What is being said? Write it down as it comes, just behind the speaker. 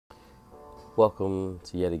Welcome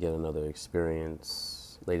to yet again another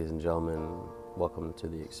experience. Ladies and gentlemen, welcome to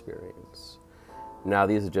the experience. Now,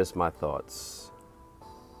 these are just my thoughts,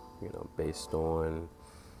 based on,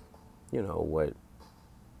 what,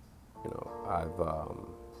 I've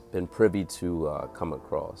been privy to come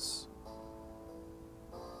across.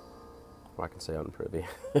 Or I can say unprivy.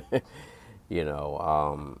 you know,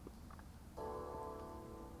 um,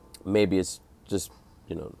 Maybe it's just,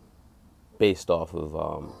 based off of,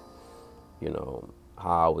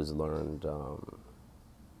 how I was learned.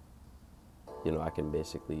 I can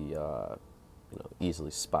basically, easily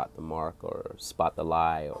spot the mark or spot the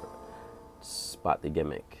lie or spot the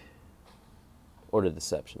gimmick or the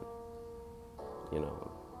deception. You know,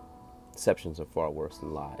 Deceptions are far worse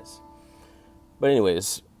than lies. But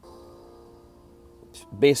anyways,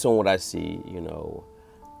 based on what I see,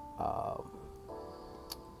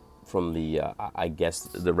 from the, I guess,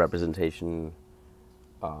 the representation,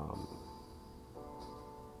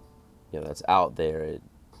 that's out there, it,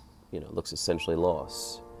 looks essentially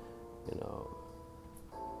lost. You know,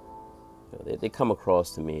 they come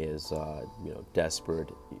across to me as, desperate,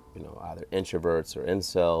 either introverts or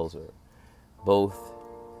incels or both,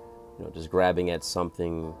 just grabbing at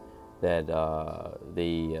something that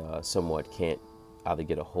they somewhat can't either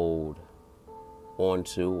get a hold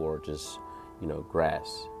onto or just,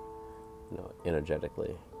 grasp,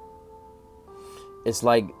 energetically. It's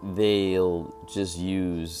like they'll just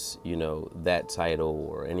use, that title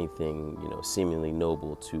or anything, seemingly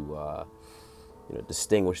noble to,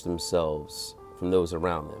 distinguish themselves from those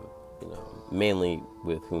around them, mainly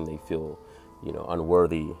with whom they feel,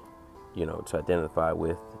 unworthy, to identify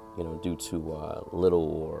with, due to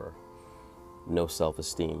little or no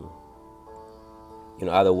self-esteem.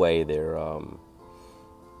 Either way, they're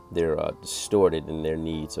distorted in their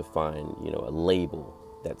need to find, a label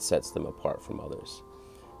that sets them apart from others,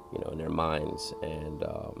 in their minds. And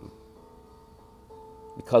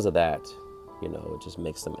because of that, it just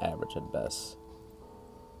makes them average at best.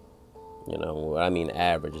 What I mean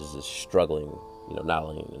average is just struggling, not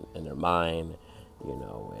only in their mind, in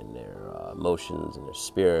their emotions and their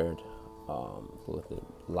spirit, with their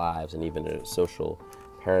lives and even their social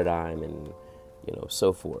paradigm and,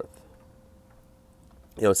 so forth.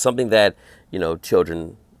 It's something that,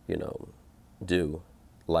 children, do,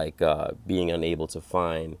 like being unable to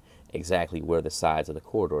find exactly where the sides of the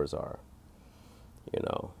corridors are.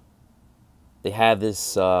 They have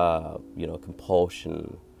this,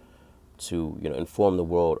 compulsion to, inform the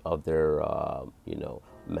world of their,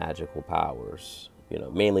 magical powers,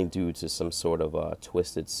 mainly due to some sort of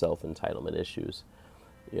twisted self-entitlement issues,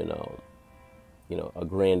 a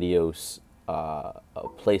grandiose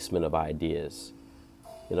placement of ideas.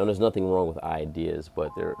 There's nothing wrong with ideas,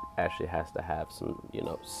 but there actually has to have some,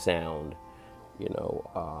 sound,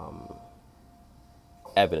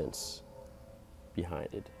 evidence behind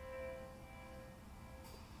it.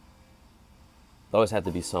 There always have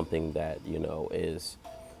to be something that, is,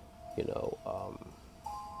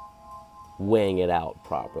 weighing it out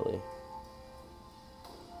properly.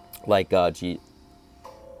 Like, I was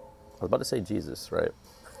about to say Jesus, right?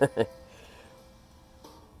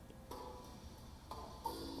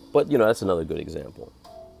 But, that's another good example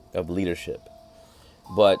of leadership.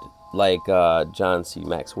 But like John C.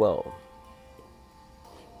 Maxwell,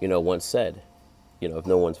 once said, if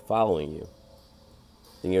no one's following you,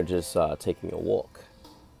 then you're just taking a walk.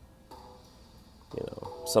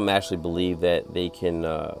 Some actually believe that they can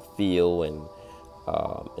feel and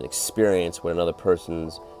experience what another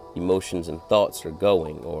person's emotions and thoughts are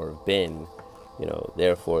going or have been.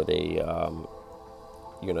 Therefore they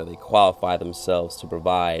they qualify themselves to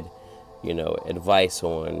provide, advice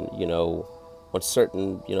on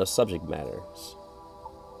certain, subject matters.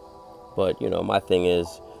 But, my thing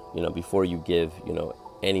is, before you give,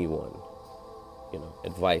 anyone,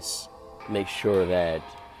 advice, make sure that,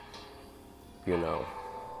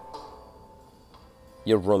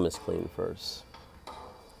 your room is clean first.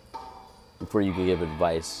 Before you can give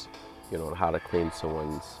advice, on how to clean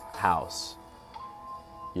someone's house,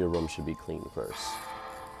 your room should be clean first.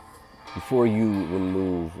 Before you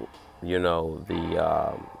remove,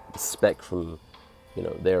 the speck from,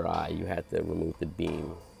 their eye, you have to remove the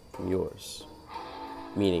beam from yours.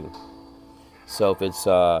 Meaning, so if it's,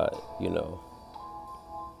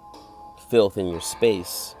 filth in your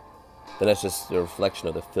space, then that's just a reflection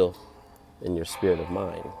of the filth in your spirit of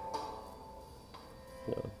mind.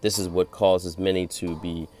 This is what causes many to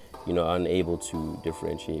be, unable to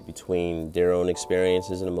differentiate between their own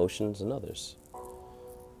experiences and emotions and others.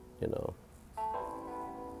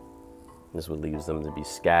 This would leaves them to be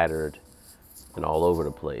scattered and all over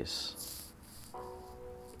the place.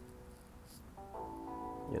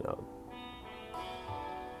 you know,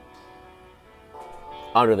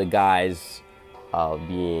 under the guise of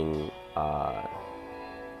being, I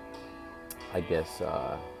guess,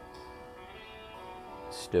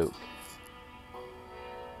 stoic,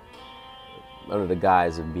 under the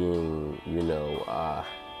guise of being,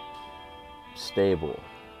 stable,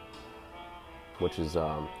 which is,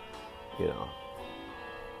 in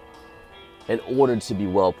order to be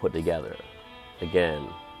well put together, again,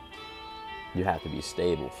 you have to be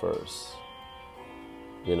stable first.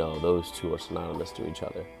 Those two are synonymous to each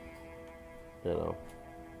other.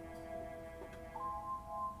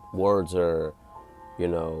 Words are,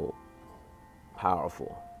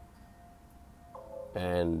 powerful.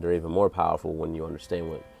 And they're even more powerful when you understand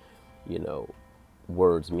what,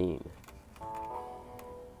 words mean.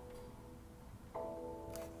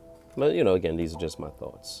 But, again, these are just my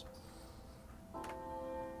thoughts.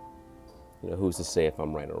 Who's to say if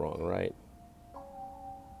I'm right or wrong, right?